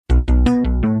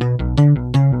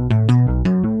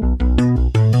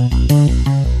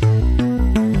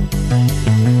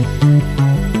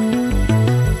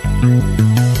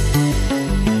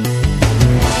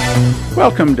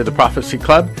Welcome to the Prophecy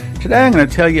Club. Today I'm going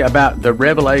to tell you about the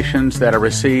revelations that I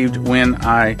received when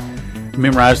I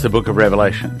memorized the book of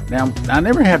Revelation. Now, I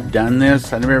never have done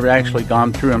this. I've never actually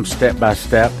gone through them step by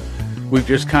step. We've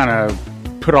just kind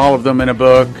of put all of them in a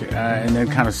book and then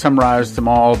kind of summarized them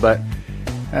all. But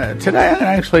today I'm going to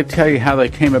actually tell you how they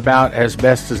came about as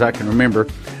best as I can remember.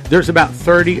 There's about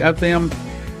 30 of them,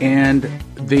 and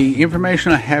the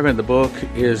information I have in the book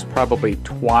is probably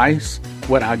twice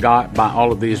what I got by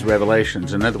all of these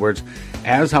revelations. In other words,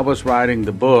 as I was writing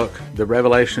the book, the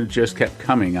revelations just kept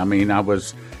coming. I mean, I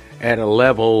was at a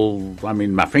level,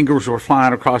 my fingers were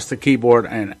flying across the keyboard,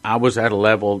 and I was at a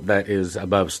level that is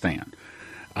above Stan.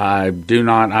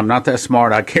 I'm not that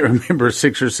smart. I can't remember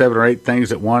 6 or 7 or 8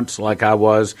 things at once like I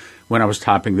was when I was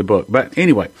typing the book. But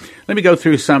anyway, let me go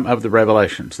through some of the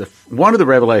revelations. One of the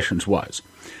revelations was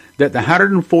that the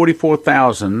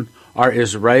 144,000 are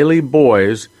Israeli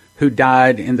boys who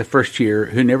died in the first year,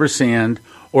 who never sinned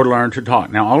or learned to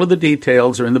talk. Now, all of the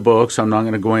details are in the book, so I'm not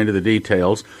going to go into the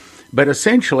details. But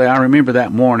essentially, I remember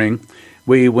that morning,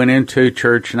 we went into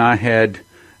church and I had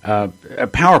a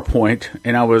PowerPoint,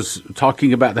 and I was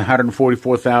talking about the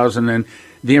 144,000 and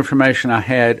the information I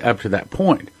had up to that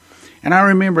point. And I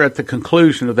remember at the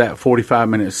conclusion of that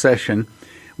 45-minute session,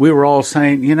 we were all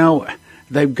saying,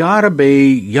 they've got to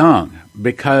be young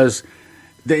because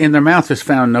in their mouth is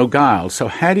found no guile. So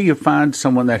how do you find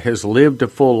someone that has lived a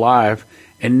full life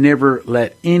and never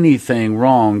let anything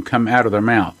wrong come out of their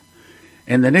mouth?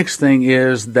 And the next thing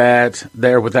is that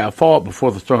they're without fault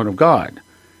before the throne of God.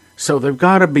 So they've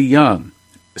got to be young.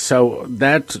 So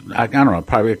that, I don't know,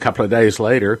 probably a couple of days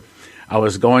later, I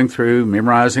was going through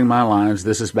memorizing my lines.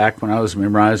 This is back when I was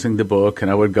memorizing the book, and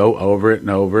I would go over it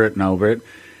and over it and over it.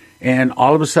 And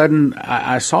all of a sudden,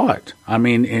 I saw it.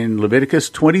 In Leviticus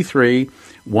 23,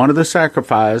 one of the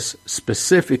sacrifices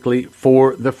specifically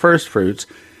for the first fruits,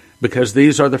 because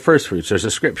these are the first fruits. There's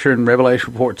a scripture in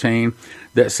Revelation 14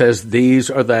 that says, these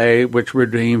are they which were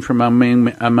redeemed from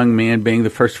among men, being the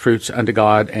first fruits unto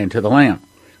God and to the Lamb.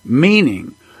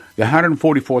 Meaning, the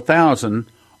 144,000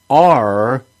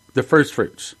 are the first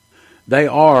fruits. They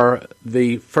are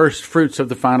the first fruits of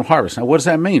the final harvest. Now, what does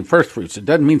that mean, first fruits? It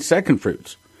doesn't mean second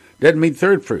fruits. It doesn't mean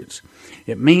third fruits.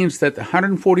 It means that the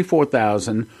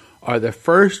 144,000 are the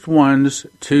first ones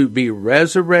to be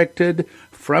resurrected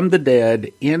from the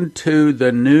dead into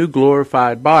the new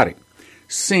glorified body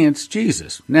since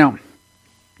Jesus. Now,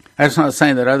 that's not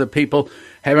saying that other people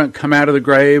haven't come out of the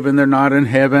grave and they're not in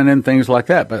heaven and things like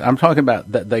that, but I'm talking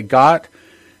about that they got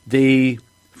the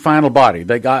final body.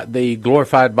 They got the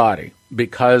glorified body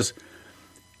because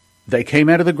they came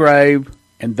out of the grave,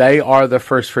 and they are the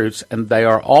first fruits, and they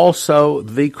are also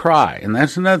the cry. And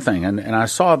that's another thing, and I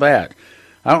saw that.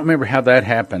 I don't remember how that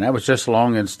happened. That was just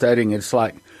long in studying. It's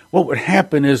like what would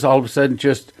happen is all of a sudden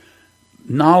just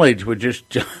knowledge would just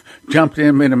jump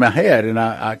into my head, and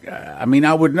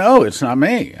I would know it's not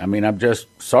me. I'm just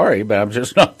sorry, but I'm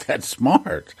just not that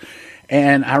smart.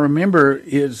 And I remember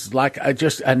it's like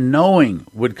a knowing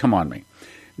would come on me.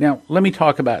 Now, let me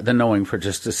talk about the knowing for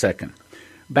just a second.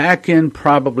 Back in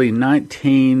probably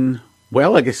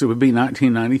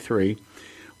 1993,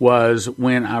 was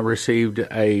when I received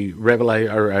a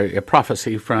revelation or a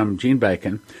prophecy from Gene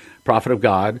Bacon, prophet of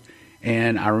God.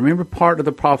 And I remember part of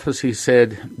the prophecy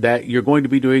said that you're going to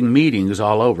be doing meetings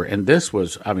all over. And this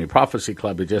was, Prophecy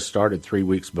Club had just started 3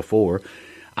 weeks before.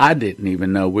 I didn't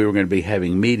even know we were going to be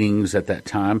having meetings at that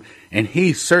time. And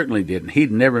he certainly didn't.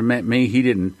 He'd never met me. He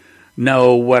didn't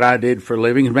know what I did for a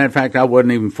living. As a matter of fact, I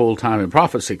wasn't even full-time in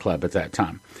Prophecy Club at that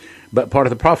time. But part of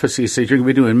the prophecy says you're going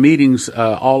to be doing meetings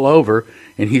all over.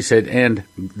 And he said, and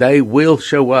they will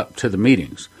show up to the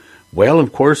meetings. Well,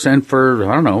 of course, and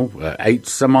for, 8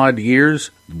 some odd years,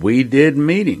 we did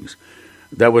meetings.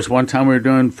 There was one time we were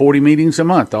doing 40 meetings a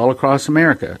month all across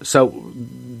America. So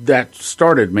that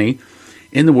started me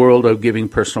in the world of giving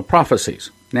personal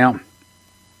prophecies. Now,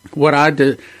 what I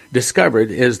discovered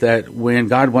is that when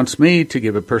God wants me to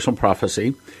give a personal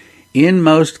prophecy, in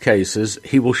most cases,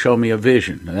 he will show me a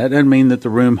vision. Now, that doesn't mean that the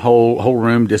whole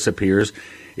room disappears.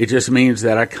 It just means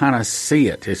that I kind of see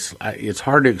it. It's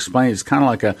hard to explain. It's kind of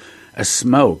like a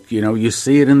smoke. You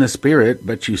see it in the spirit,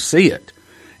 but you see it.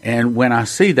 And when I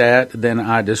see that, then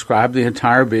I describe the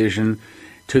entire vision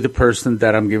to the person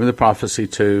that I'm giving the prophecy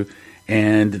to,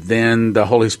 and then the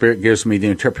Holy Spirit gives me the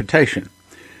interpretation.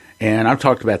 And I've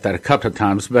talked about that a couple of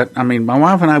times, but my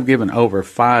wife and I have given over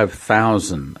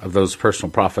 5,000 of those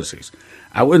personal prophecies.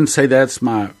 I wouldn't say that's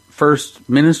my first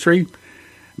ministry.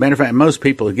 Matter of fact, most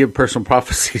people who give personal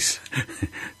prophecies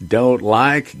don't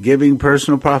like giving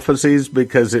personal prophecies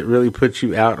because it really puts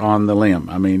you out on the limb.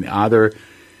 Either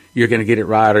you're going to get it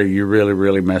right or you really,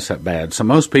 really mess up bad. So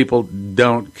most people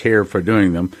don't care for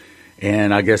doing them.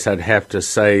 And I guess I'd have to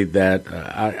say that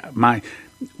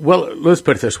let's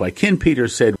put it this way. Ken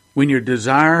Peters said, when your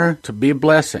desire to be a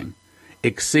blessing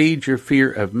exceeds your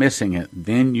fear of missing it,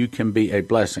 then you can be a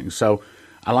blessing. So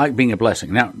I like being a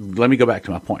blessing. Now, let me go back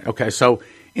to my point. Okay, so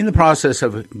in the process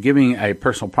of giving a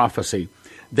personal prophecy,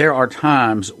 there are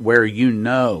times where you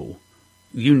know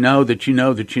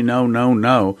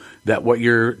that what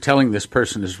you're telling this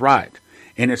person is right.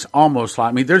 And it's almost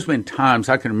like, there's been times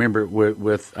I can remember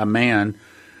with a man.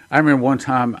 I remember one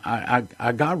time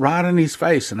I got right in his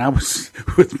face, and I was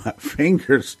with my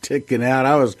fingers sticking out.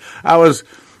 I was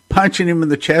punching him in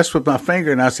the chest with my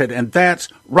finger, and I said, "And that's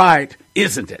right,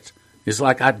 isn't it?" It's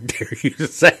like, I dare you to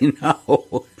say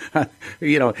no.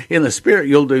 In the spirit,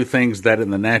 you'll do things that in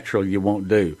the natural you won't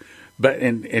do. But,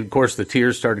 and of course, the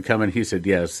tears started coming. He said,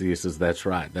 yes. He says, that's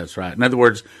right. That's right. In other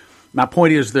words, my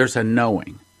point is there's a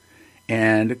knowing.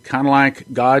 And kind of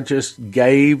like God just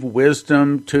gave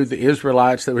wisdom to the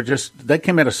Israelites they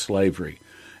came out of slavery.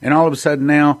 And all of a sudden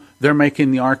now they're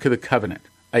making the Ark of the Covenant,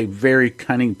 a very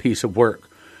cunning piece of work.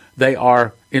 They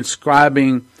are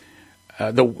inscribing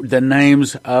the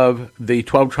names of the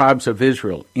 12 tribes of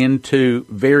Israel into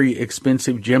very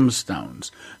expensive gemstones.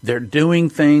 They're doing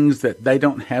things that they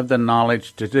don't have the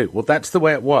knowledge to do. Well, that's the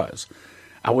way it was.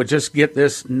 I would just get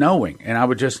this knowing, and I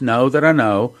would just know that I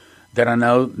know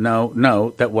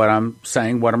that what I'm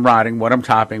saying, what I'm writing, what I'm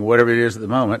typing, whatever it is at the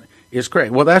moment is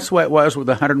correct. Well, that's the way it was with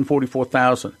the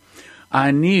 144,000.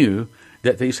 I knew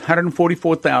that these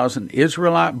 144,000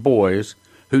 Israelite boys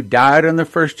who died in the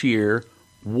first year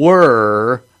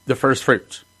were the first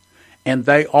fruits. And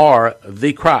they are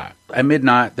the cry. At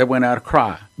midnight there went out a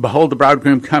cry, "Behold, the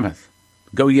bridegroom cometh.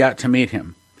 Go ye out to meet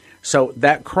him." So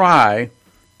that cry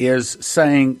is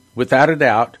saying, without a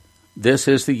doubt, this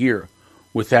is the year.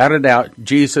 Without a doubt,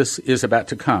 Jesus is about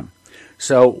to come.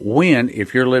 So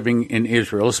if you're living in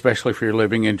Israel, especially if you're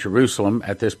living in Jerusalem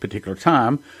at this particular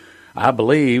time, I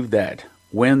believe that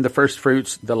when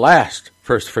the last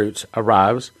first fruits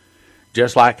arrives,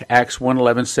 just like Acts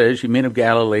 1:11 says, "You men of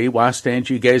Galilee, why stand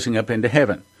you gazing up into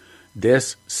heaven?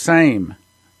 This same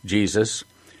Jesus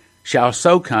shall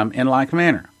so come in like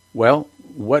manner." Well,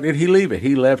 what did he leave it?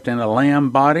 He left in a lamb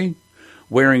body,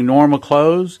 wearing normal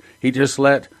clothes. He just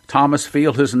let Thomas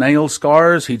feel his nail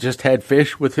scars. He just had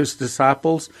fish with his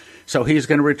disciples. So he's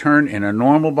going to return in a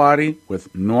normal body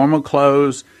with normal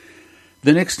clothes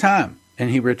the next time. And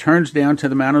he returns down to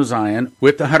the Mount of Zion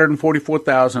with the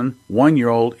 144,000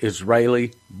 one-year-old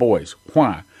Israeli boys.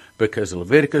 Why? Because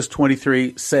Leviticus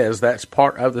 23 says that's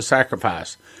part of the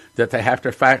sacrifice, that they have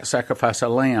to sacrifice a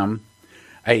lamb,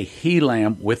 a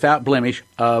he-lamb without blemish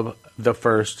of the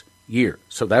first year.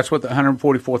 So that's what the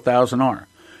 144,000 are.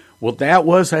 Well, that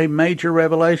was a major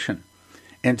revelation.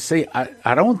 And see,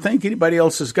 I don't think anybody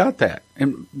else has got that.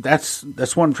 And that's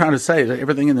what I'm trying to say. That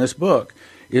everything in this book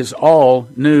is all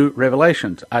new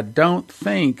revelations. I don't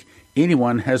think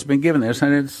anyone has been given this.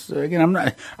 And it's,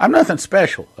 again, I'm nothing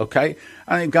special, okay?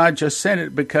 I think God just sent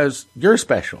it because you're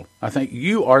special. I think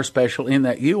you are special in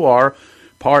that you are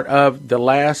part of the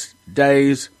last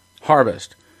day's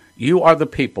harvest. You are the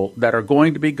people that are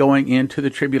going to be going into the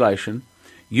tribulation.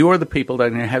 You are the people that are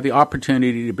going to have the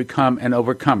opportunity to become an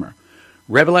overcomer.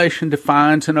 Revelation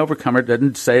defines an overcomer. It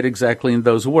doesn't say it exactly in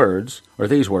those words, or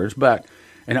these words, but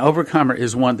an overcomer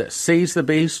is one that sees the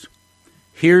beast,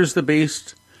 hears the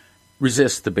beast,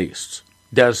 resists the beast,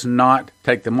 does not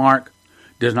take the mark,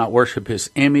 does not worship his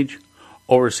image,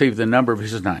 or receive the number of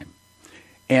his name.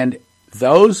 And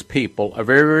those people are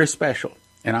very, very special.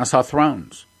 And I saw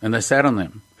thrones, and they sat on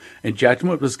them, and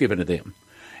judgment was given to them.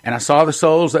 And I saw the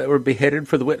souls that were beheaded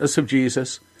for the witness of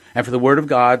Jesus and for the word of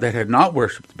God, that had not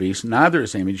worshipped the beast, neither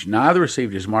his image, neither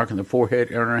received his mark in the forehead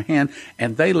or in her hand,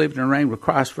 and they lived and reigned with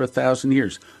Christ for 1,000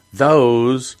 years.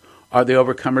 Those are the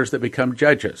overcomers that become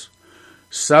judges.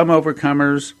 Some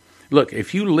overcomers, look,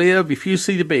 if you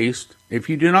see the beast, if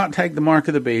you do not take the mark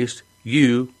of the beast,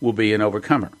 you will be an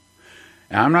overcomer.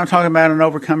 Now, I'm not talking about an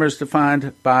overcomer as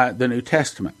defined by the New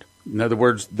Testament. In other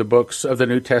words, the books of the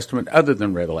New Testament other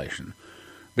than Revelation.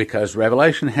 Because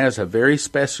Revelation has a very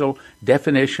special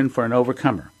definition for an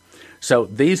overcomer. So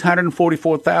these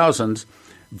 144,000,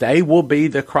 they will be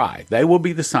the cry. They will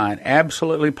be the sign.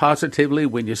 Absolutely, positively,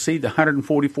 when you see the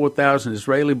 144,000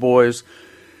 Israeli boys,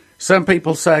 some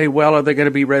people say, well, are they going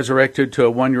to be resurrected to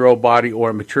a one-year-old body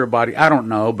or a mature body? I don't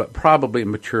know, but probably a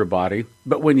mature body.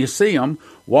 But when you see them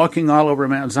walking all over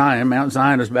Mount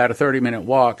Zion is about a 30-minute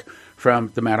walk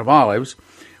from the Mount of Olives,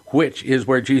 which is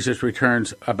where Jesus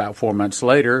returns about 4 months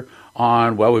later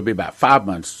it would be about 5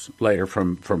 months later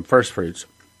from first fruits.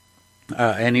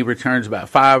 and he returns about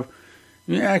 5,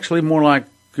 actually more like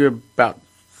about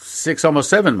 6, almost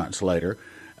 7 months later,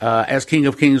 as King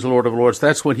of Kings, Lord of Lords.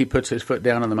 That's when he puts his foot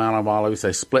down on the Mount of Olives.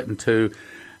 They split in two.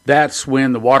 That's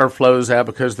when the water flows out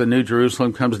because the New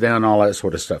Jerusalem comes down, all that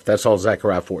sort of stuff. That's all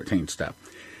Zechariah 14 stuff.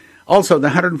 Also, the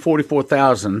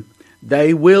 144,000,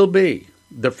 they will be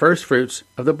the first fruits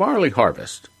of the barley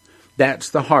harvest. That's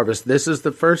the harvest. This is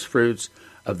the first fruits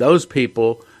of those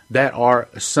people that are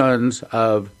sons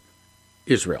of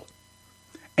Israel.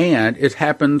 And it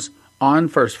happens on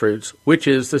first fruits, which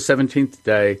is the 17th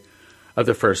day of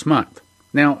the first month.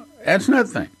 Now, that's another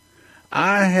thing.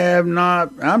 I'm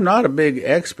not a big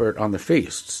expert on the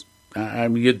feasts.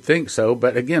 You'd think so,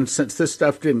 but again, since this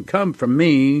stuff didn't come from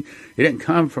me, it didn't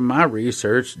come from my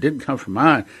research, it didn't come from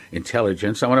my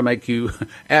intelligence, I want to make you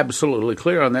absolutely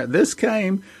clear on that. This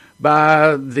came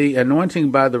by the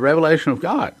anointing, by the revelation of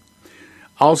God.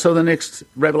 Also, the next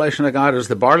revelation of God is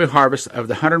the barley harvest of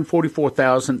the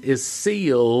 144,000 is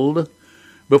sealed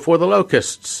before the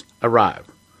locusts arrive.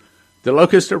 The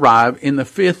locusts arrive in the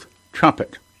 5th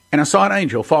trumpet. And I saw an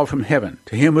angel fall from heaven.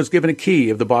 To him was given a key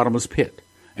of the bottomless pit.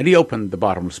 And he opened the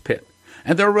bottomless pit.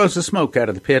 And there arose a smoke out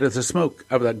of the pit as the smoke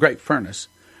of a great furnace.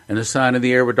 And the sun and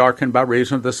the air were darkened by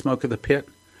reason of the smoke of the pit.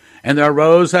 And there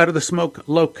arose out of the smoke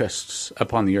locusts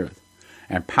upon the earth.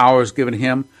 And power was given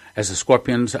him, as the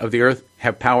scorpions of the earth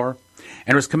have power.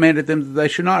 And it was commanded them that they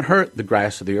should not hurt the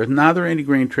grass of the earth, neither any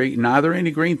green tree, neither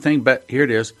any green thing, but here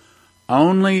it is,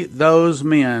 only those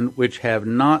men which have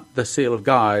not the seal of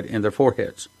God in their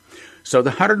foreheads. So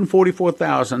the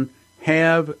 144,000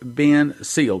 have been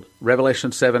sealed.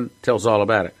 Revelation 7 tells all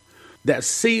about it. That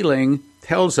sealing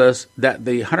tells us that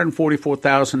the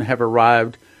 144,000 have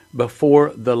arrived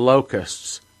before the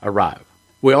locusts arrive.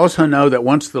 We also know that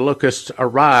once the locusts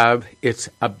arrive, it's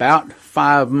about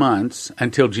 5 months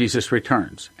until Jesus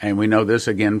returns. And we know this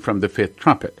again from the 5th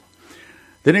trumpet.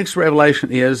 The next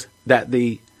revelation is that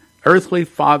the earthly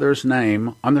father's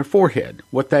name on their forehead,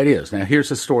 what that is. Now, here's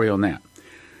the story on that.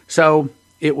 So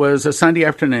it was a Sunday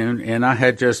afternoon, and I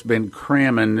had just been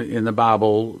cramming in the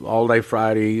Bible all day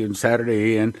Friday and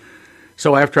Saturday. And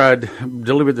so after I'd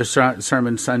delivered the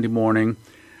sermon Sunday morning,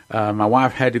 my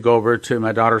wife had to go over to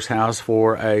my daughter's house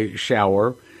for a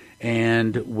shower,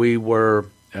 and we were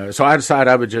so I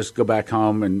decided I would just go back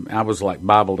home, and I was like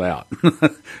Bibled out.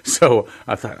 So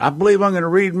I thought, I believe I'm going to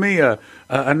read me a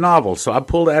novel. So I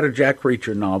pulled out a Jack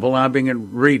Reacher novel, and I've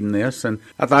been reading this, and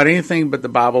I thought anything but the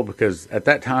Bible, because at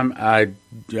that time I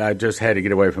just had to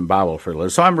get away from Bible for a little.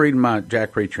 So I'm reading my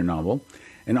Jack Reacher novel,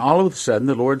 and all of a sudden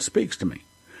the Lord speaks to me.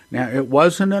 Now, it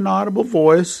wasn't an audible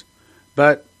voice,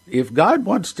 but if God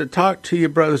wants to talk to you,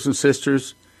 brothers and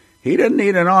sisters, He doesn't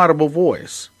need an audible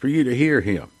voice for you to hear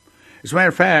Him. As a matter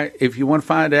of fact, if you want to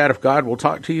find out if God will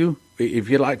talk to you, if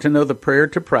you'd like to know the prayer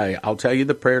to pray, I'll tell you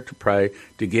the prayer to pray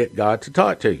to get God to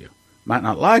talk to you. Might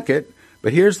not like it,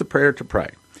 but here's the prayer to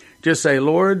pray. Just say,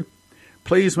 Lord,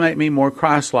 please make me more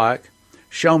Christ-like.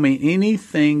 Show me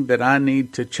anything that I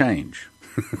need to change.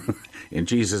 In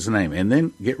Jesus' name. And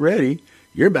then get ready.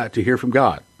 You're about to hear from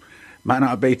God. Might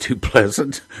not be too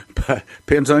pleasant, but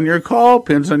depends on your call,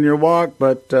 depends on your walk,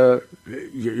 but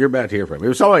you're about to hear from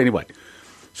Him. So anyway,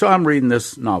 so I'm reading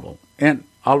this novel, and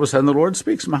all of a sudden the Lord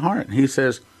speaks to my heart, and He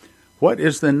says, what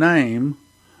is the name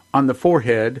on the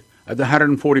forehead of the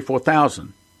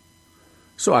 144,000?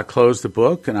 So I closed the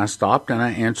book, and I stopped, and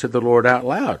I answered the Lord out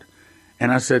loud.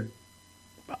 And I said,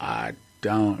 I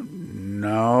don't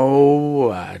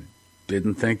know. I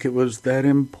didn't think it was that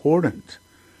important.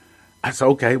 I said,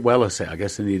 okay, well, let's say, I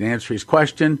guess I need to answer his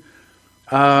question.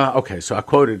 Okay, so I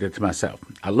quoted it to myself.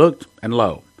 I looked, and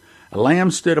lo, a lamb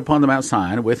stood upon the Mount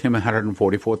Sinai, with him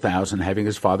 144,000, having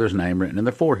his father's name written in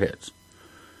their foreheads.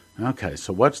 Okay,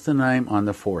 so what's the name on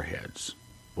the foreheads?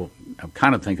 Well, I'm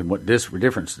kind of thinking, what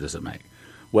difference does it make?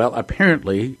 Well,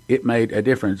 apparently, it made a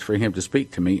difference for him to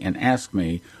speak to me and ask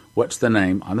me, what's the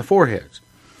name on the foreheads?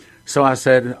 So I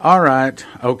said, all right,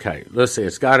 okay, let's see,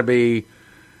 it's got to be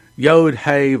Yod,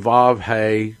 Hey, Vav,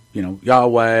 Hey,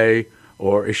 Yahweh,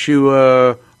 or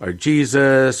Yeshua, or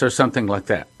Jesus, or something like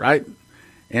that, right?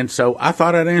 And so I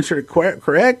thought I'd answered it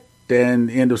correct, and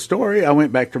end of story, I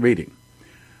went back to reading.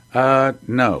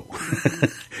 No.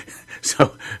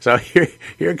 So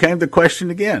here came the question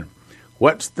again.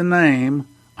 What's the name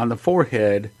on the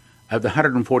forehead of the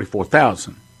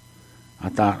 144,000? I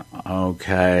thought,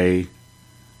 okay,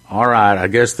 all right, I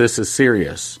guess this is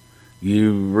serious.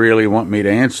 You really want me to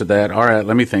answer that? All right,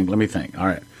 let me think. All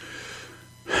right.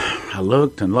 I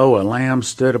looked, and lo, a lamb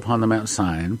stood upon the Mount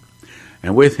Sinai,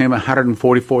 and with him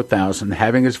 144,000,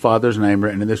 having his father's name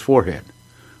written in his forehead.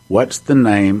 What's the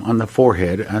name on the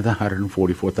forehead of the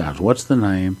 144,000? What's the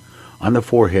name on the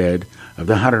forehead of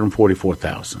the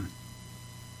 144,000?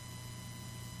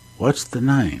 What's the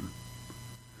name?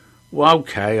 Well,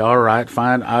 okay, all right,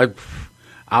 fine.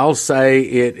 I'll say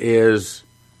it's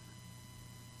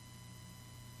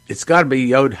got to be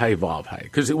Yod Hey Vav Hey,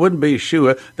 because it wouldn't be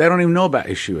Yeshua. They don't even know about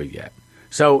Yeshua yet.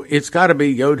 So it's got to be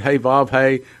Yod Hey Vav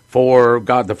Hey for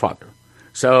God the Father.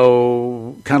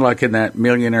 So kind of like in that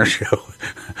Millionaire show,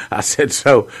 I said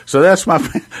so. So that's my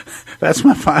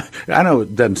I know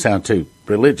it doesn't sound too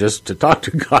religious to talk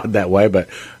to God that way, but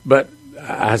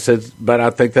I said, but I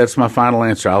think that's my final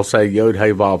answer. I'll say Yod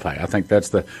Hey Vav Hey. I think that's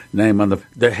the name on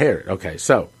the hair. Okay,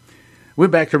 so we're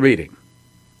back to reading,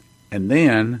 and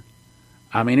then,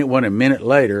 it went a minute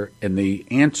later, and the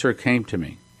answer came to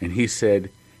me, and he said,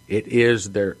 it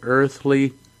is their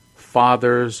earthly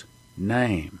father's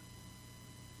name.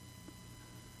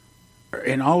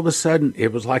 And all of a sudden,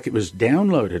 it was like it was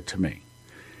downloaded to me.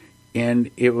 And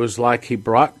it was like he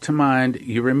brought to mind,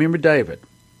 you remember David.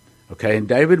 Okay, and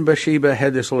David and Bathsheba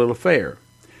had this little affair.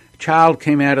 A child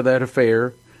came out of that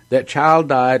affair. That child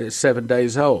died at 7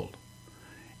 days old.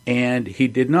 And he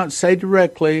did not say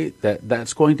directly that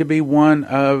that's going to be one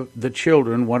of the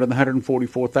children, one of the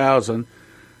 144,000.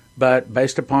 But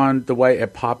based upon the way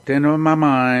it popped into my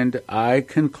mind, I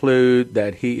conclude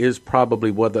that he is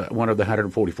probably one of the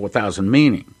 144,000,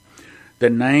 meaning the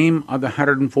name of the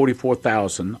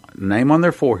 144,000, name on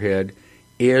their forehead,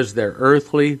 is their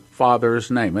earthly father's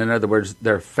name. In other words,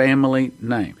 their family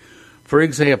name. For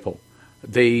example,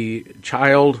 the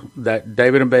child that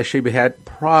David and Bathsheba had,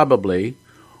 probably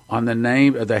on the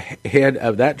name of the head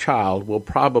of that child will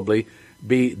probably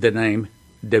be the name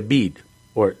David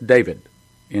or David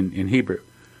in Hebrew.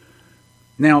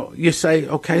 Now, you say,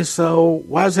 okay, so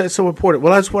why is that so important?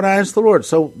 Well, that's what I asked the Lord.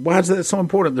 So why is that so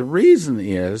important? The reason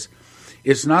is,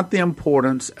 it's not the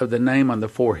importance of the name on the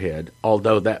forehead,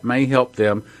 although that may help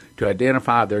them to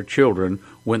identify their children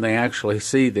when they actually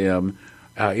see them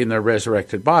in their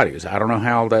resurrected bodies. I don't know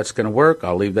how that's going to work.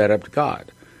 I'll leave that up to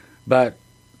God. But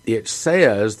it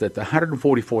says that the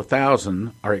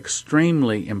 144,000 are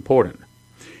extremely important,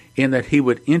 in that he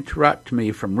would interrupt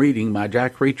me from reading my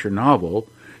Jack Reacher novel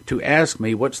to ask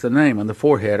me what's the name on the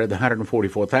forehead of the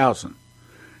 144,000.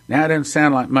 Now, it doesn't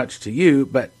sound like much to you,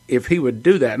 but if he would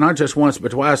do that, not just once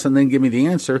but twice, and then give me the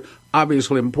answer,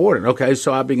 obviously important. Okay,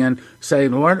 so I began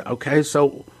saying, Lord, okay,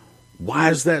 so why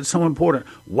is that so important?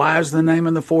 Why is the name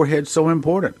on the forehead so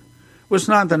important? Well, it's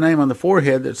not the name on the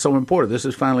forehead that's so important. This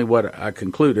is finally what I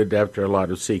concluded after a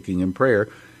lot of seeking and prayer.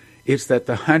 It's that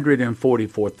the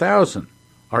 144,000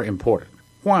 are important.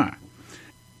 Why?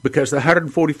 Because the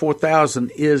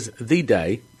 144,000 is the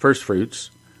day, first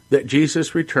fruits, that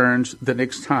Jesus returns the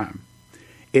next time.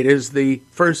 It is the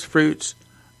first fruits,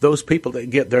 those people that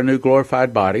get their new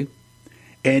glorified body,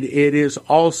 and it is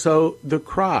also the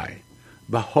cry,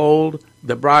 behold,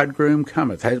 the bridegroom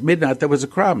cometh. At midnight there was a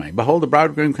cry made, behold, the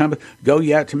bridegroom cometh, go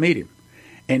ye out to meet him.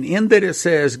 And in that it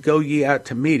says, go ye out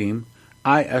to meet him,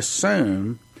 I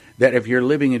assume that if you're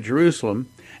living in Jerusalem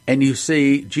and you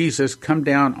see Jesus come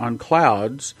down on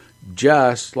clouds,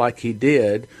 just like he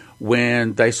did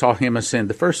when they saw him ascend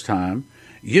the first time,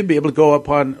 you'd be able to go up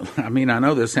on, I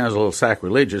know this sounds a little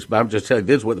sacrilegious, but I'm just telling you,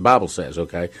 this is what the Bible says,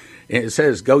 okay? And it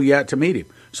says, go ye out to meet him.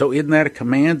 So isn't that a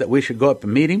command that we should go up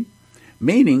and meet him?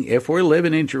 Meaning, if we're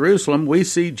living in Jerusalem, we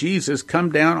see Jesus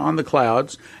come down on the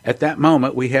clouds. At that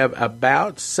moment, we have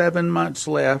about 7 months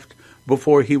left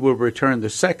before he will return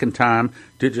the second time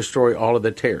to destroy all of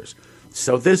the tares.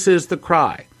 So this is the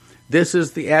cry. This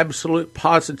is the absolute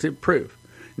positive proof.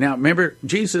 Now, remember,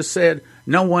 Jesus said,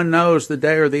 no one knows the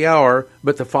day or the hour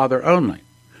but the Father only.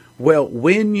 Well,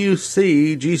 when you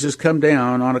see Jesus come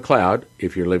down on a cloud,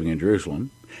 if you're living in Jerusalem,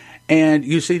 and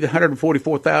you see the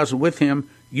 144,000 with him,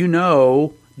 you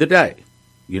know the day.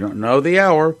 You don't know the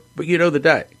hour, but you know the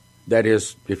day. That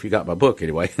is, if you got my book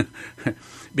anyway.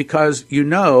 Because you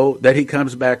know that he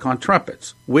comes back on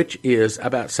trumpets, which is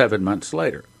about 7 months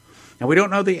later. Now, we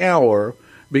don't know the hour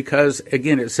because,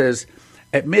 again, it says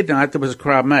at midnight there was a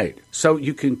cry made. So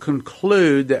you can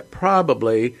conclude that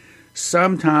probably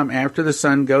sometime after the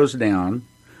sun goes down,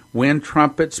 when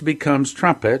trumpets becomes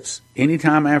trumpets,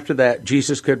 anytime after that,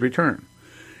 Jesus could return.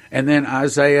 And then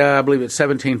Isaiah, I believe it's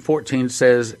 17:14,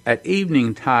 says, at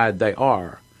evening tide they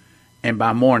are, and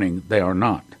by morning they are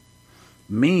not.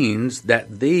 Means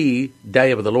that the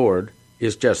day of the Lord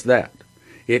is just that.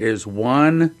 It is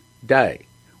one day.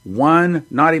 One,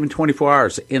 not even 24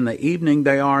 hours. In the evening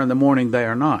they are, in the morning they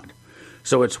are not.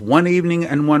 So it's one evening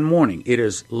and one morning. It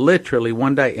is literally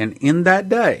one day. And in that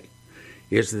day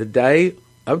is the day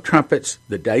of trumpets,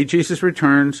 the day Jesus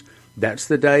returns, That's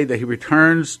the day that he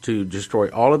returns to destroy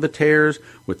all of the tares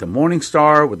with the morning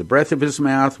star, with the breath of his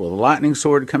mouth, with a lightning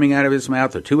sword coming out of his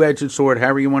mouth, a two-edged sword,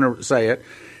 however you want to say it.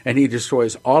 And he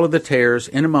destroys all of the tares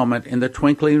in a moment, in the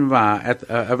twinkling of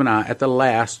an eye, at the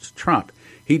last trump.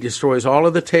 He destroys all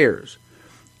of the tares.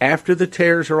 After the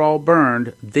tares are all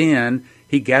burned, then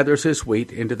he gathers his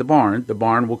wheat into the barn. The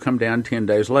barn will come down 10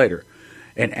 days later.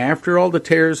 And after all the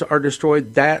tares are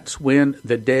destroyed, that's when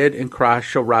the dead in Christ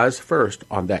shall rise first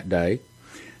on that day.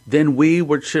 Then we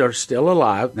which are still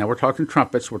alive, now we're talking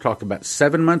trumpets, we're talking about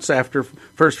 7 months after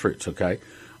first fruits, okay?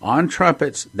 On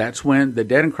trumpets, that's when the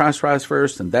dead in Christ rise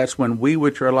first, and that's when we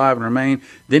which are alive and remain,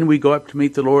 then we go up to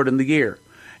meet the Lord in the air.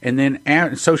 And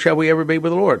then, so shall we ever be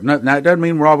with the Lord. Now, it doesn't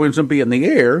mean we're always going to be in the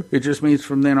air. It just means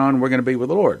from then on we're going to be with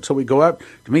the Lord. So we go up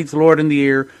to meet the Lord in the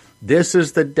air. This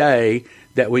is the day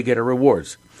that we get our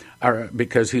rewards.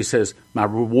 Because he says, my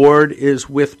reward is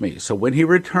with me. So when he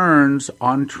returns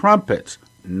on trumpets,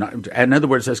 in other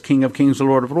words, as King of Kings and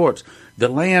Lord of Lords, the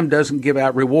Lamb doesn't give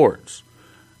out rewards.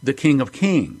 The King of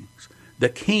Kings, the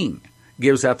King,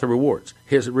 gives out the rewards.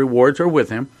 His rewards are with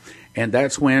him. And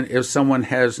that's when, if someone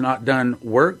has not done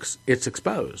works, it's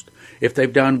exposed. If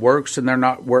they've done works and they're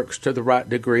not works to the right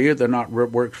degree, or they're not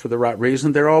works for the right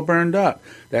reason, they're all burned up.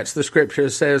 That's the scripture that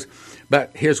says,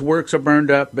 but his works are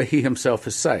burned up, but he himself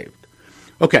is saved.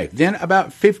 Okay, then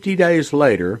about 50 days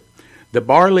later, the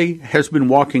barley has been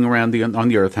walking around on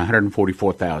the earth,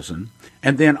 144,000.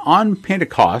 And then on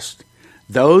Pentecost,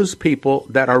 those people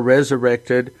that are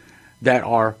resurrected, that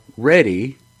are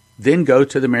ready, then go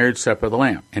to the marriage supper of the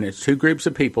Lamb. And it's two groups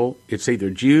of people. It's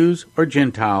either Jews or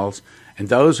Gentiles, and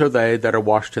those are they that are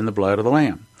washed in the blood of the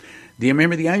Lamb. Do you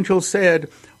remember the angel said,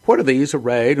 what are these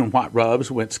arrayed in white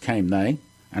robes? Whence came they?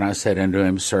 And I said unto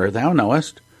him, Sir, thou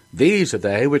knowest. These are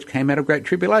they which came out of great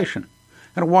tribulation,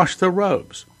 and washed their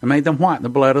robes, and made them white in the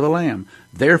blood of the Lamb.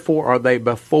 Therefore are they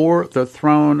before the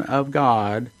throne of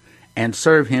God, and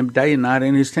serve him day and night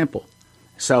in his temple.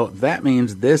 So that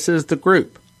means this is the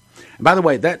group. By the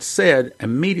way, that's said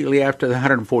immediately after the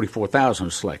 144,000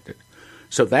 was selected.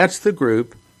 So that's the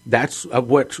group. That's of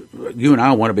what you and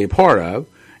I want to be a part of.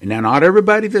 And now not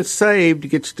everybody that's saved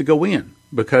gets to go in,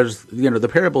 because, the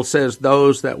parable says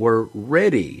those that were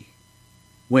ready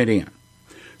went in.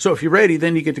 So if you're ready,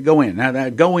 then you get to go in. Now,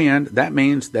 that go in, that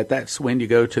means that's when you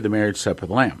go to the marriage supper of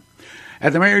the Lamb.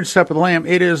 At the marriage supper of the Lamb,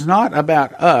 it is not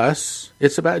about us.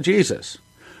 It's about Jesus.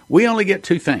 We only get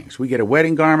two things. We get a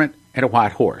wedding garment and a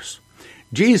white horse.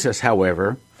 Jesus,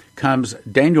 however, comes,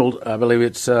 Daniel, I believe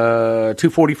it's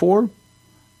 2:44.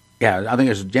 Yeah, I think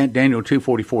it's Daniel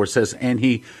 2:44 says, and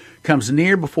he comes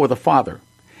near before the Father,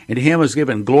 and to him is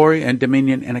given glory and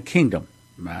dominion and a kingdom.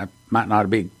 I might not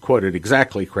be quoted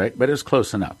exactly correct, but it's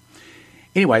close enough.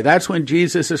 Anyway, that's when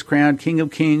Jesus is crowned King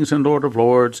of Kings and Lord of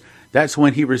Lords. That's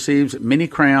when he receives many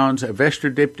crowns, a vesture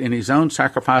dipped in his own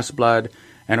sacrifice blood,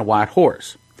 and a white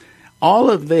horse.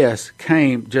 All of this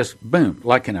came just boom,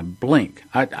 like in a blink.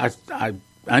 I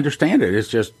understand it. It's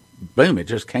just boom. It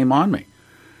just came on me.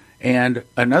 And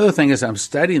another thing is, I'm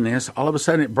studying this, all of a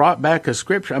sudden it brought back a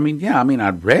scripture.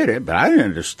 I'd read it, but I didn't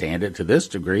understand it to this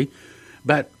degree.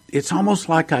 But it's almost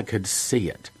like I could see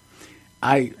it.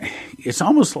 It's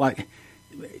almost like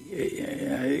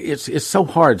it's so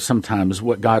hard sometimes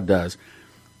what God does.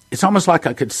 It's almost like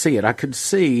I could see it. I could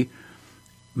see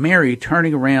Mary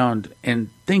turning around and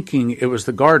thinking it was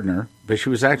the gardener, but she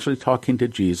was actually talking to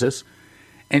Jesus.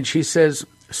 And she says,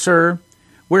 Sir,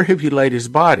 where have you laid his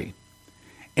body?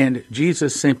 And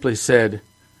Jesus simply said,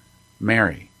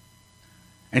 Mary.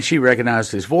 And she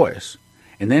recognized his voice.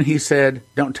 And then he said,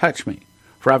 Don't touch me,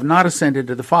 for I've not ascended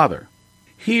to the Father.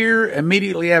 Here,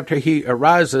 immediately after he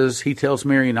arises, he tells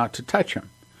Mary not to touch him.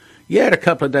 Yet a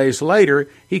couple of days later,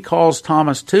 he calls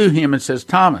Thomas to him and says,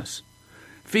 Thomas,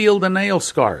 feel the nail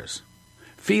scars.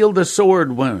 Feel the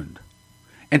sword wound.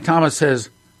 And Thomas says,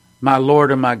 My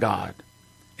Lord and my God.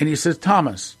 And he says,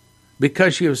 Thomas,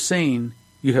 because you have seen,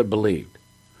 you have believed.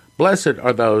 Blessed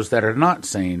are those that are not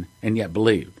seen and yet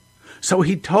believed. So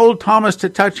he told Thomas to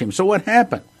touch him. So what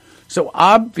happened? So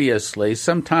obviously,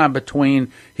 sometime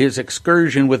between his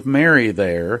excursion with Mary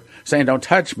there, saying, Don't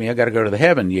touch me, I got to go to the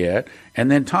heaven yet, and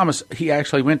then Thomas, he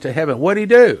actually went to heaven. What did he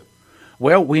do?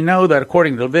 Well, we know that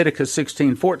according to Leviticus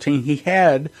 16:14, he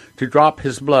had to drop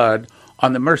his blood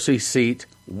on the mercy seat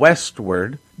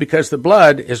westward, because the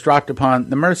blood is dropped upon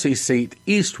the mercy seat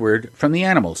eastward from the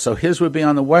animal. So his would be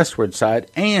on the westward side,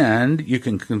 and you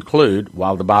can conclude,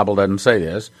 while the Bible doesn't say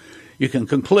this, you can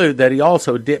conclude that he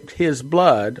also dipped his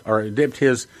blood, or dipped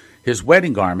his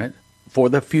wedding garment for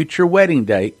the future wedding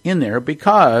day in there,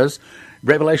 because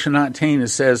Revelation 19, it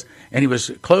says, and he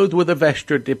was clothed with a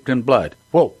vesture dipped in blood.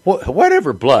 Well,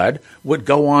 whatever blood would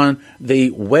go on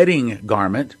the wedding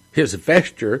garment, his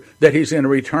vesture, that he's going to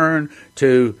return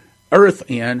to earth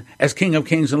in as King of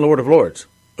Kings and Lord of Lords.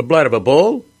 The blood of a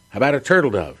bull? How about a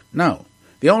turtle dove? No.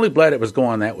 The only blood that was going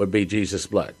on that would be Jesus'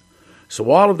 blood. So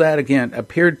all of that, again, not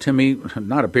appeared to me,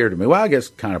 well, I guess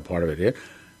kind of part of it did.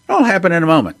 It'll happen in a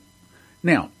moment.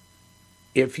 Now,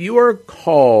 if you are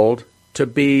called to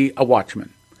be a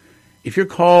watchman, if you're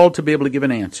called to be able to give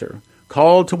an answer,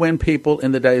 called to win people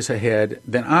in the days ahead,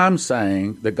 then I'm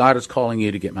saying that God is calling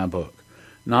you to get my book.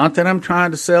 Not that I'm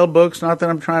trying to sell books, not that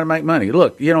I'm trying to make money.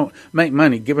 Look, you don't make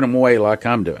money giving them away like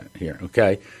I'm doing here,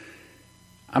 okay?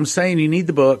 I'm saying you need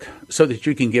the book so that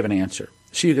you can give an answer,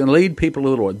 so you can lead people to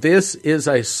the Lord. This is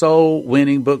a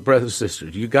soul-winning book, brothers and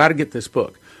sisters. You got to get this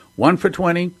book. 1 for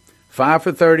 20, 5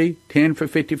 for 30, 10 for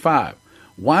 55.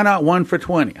 Why not 1 for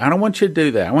 20? I don't want you to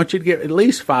do that. I want you to get at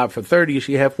least 5 for 30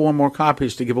 so you have 4 more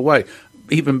copies to give away.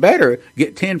 Even better,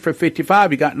 get 10 for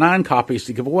 55. You got 9 copies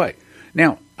to give away.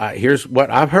 Now, here's what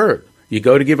I've heard. You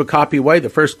go to give a copy away, the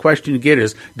first question you get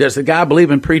is, does the guy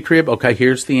believe in pre-trib? Okay,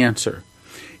 here's the answer.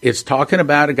 It's talking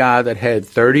about a guy that had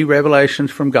 30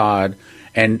 revelations from God,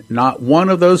 and not one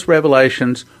of those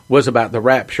revelations was about the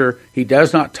rapture. He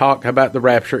does not talk about the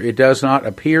rapture. It does not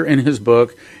appear in his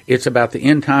book. It's about the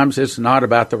end times. It's not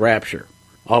about the rapture.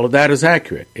 All of that is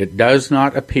accurate. It does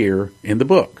not appear in the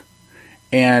book.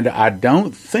 And I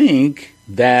don't think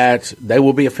that they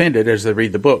will be offended as they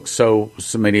read the book, so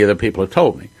many other people have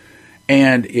told me.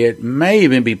 And it may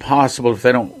even be possible, if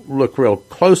they don't look real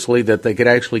closely, that they could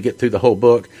actually get through the whole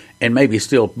book and maybe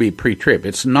still be pre-trib.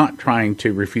 It's not trying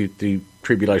to refute the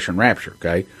tribulation rapture,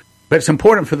 okay? But it's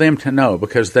important for them to know,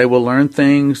 because they will learn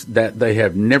things that they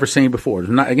have never seen before.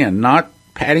 Not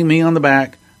patting me on the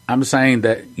back. I'm saying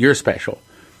that you're special.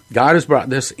 God has brought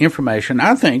this information,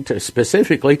 I think, to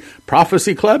specifically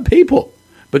Prophecy Club people,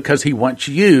 because he wants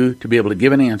you to be able to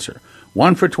give an answer.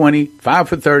 1 for 20, 5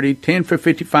 for 30, 10 for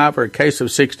 55, or a case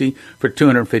of 60 for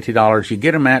 $250. You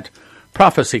get them at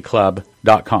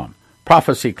prophecyclub.com.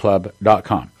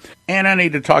 prophecyclub.com. And I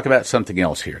need to talk about something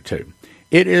else here, too.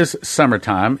 It is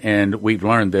summertime, and we've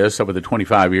learned this over the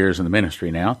 25 years in the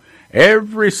ministry now.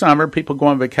 Every summer, people go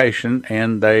on vacation,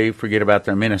 and they forget about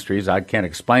their ministries. I can't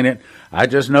explain it. I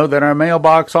just know that our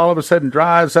mailbox all of a sudden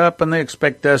dries up, and they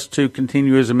expect us to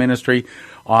continue as a ministry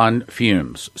on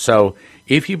fumes. So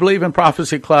if you believe in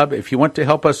Prophecy Club, if you want to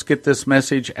help us get this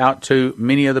message out to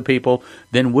many other people,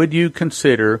 then would you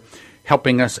consider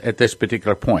helping us at this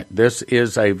particular point? This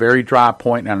is a very dry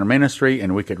point in our ministry,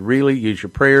 and we could really use your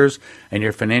prayers and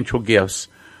your financial gifts.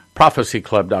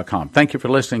 prophecyclub.com. Thank you for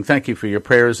listening. Thank you for your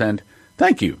prayers, and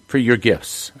thank you for your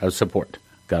gifts of support.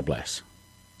 God bless.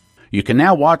 You can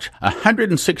now watch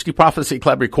 160 Prophecy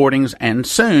Club recordings and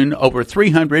soon over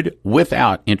 300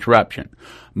 without interruption.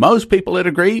 Most people would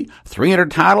agree 300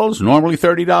 titles, normally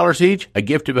 $30 each. A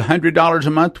gift of $100 a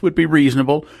month would be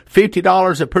reasonable.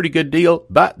 $50 a pretty good deal,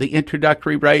 but the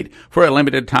introductory rate for a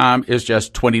limited time is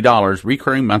just $20,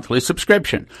 recurring monthly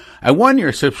subscription. A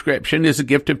 1-year subscription is a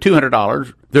gift of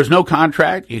 $200. There's no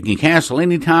contract. You can cancel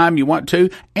anytime you want to,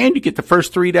 and you get the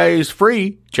first 3 days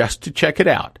free just to check it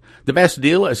out. The best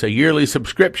deal is a yearly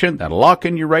subscription that'll lock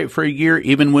in your rate for a year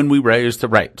even when we raise the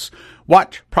rates.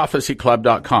 Watch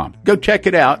prophecyclub.com. Go check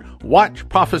it out. Watch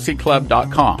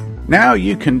prophecyclub.com. Now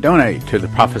you can donate to the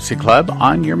Prophecy Club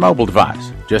on your mobile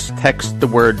device. Just text the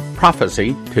word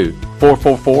prophecy to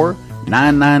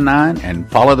 444-999 and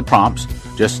follow the prompts.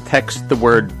 Just text the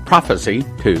word prophecy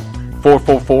to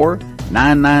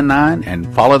 444-999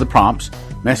 and follow the prompts.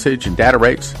 Message and data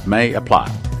rates may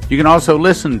apply. You can also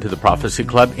listen to the Prophecy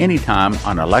Club anytime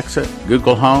on Alexa,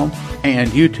 Google Home, and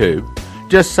YouTube.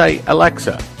 Just say,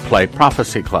 Alexa, play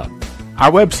Prophecy Club.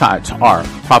 Our websites are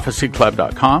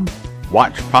prophecyclub.com,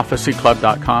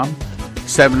 watchprophecyclub.com,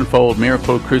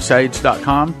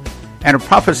 sevenfoldmiraclecrusades.com, and a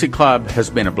Prophecy Club has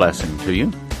been a blessing to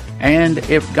you. And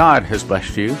if God has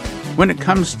blessed you, when it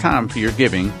comes time for your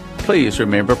giving, please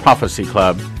remember Prophecy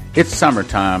Club. It's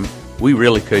summertime. We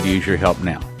really could use your help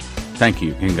now. Thank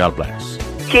you, and God bless.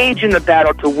 Engage in the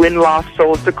battle to win lost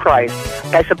souls to Christ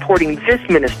by supporting this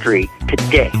ministry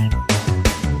today.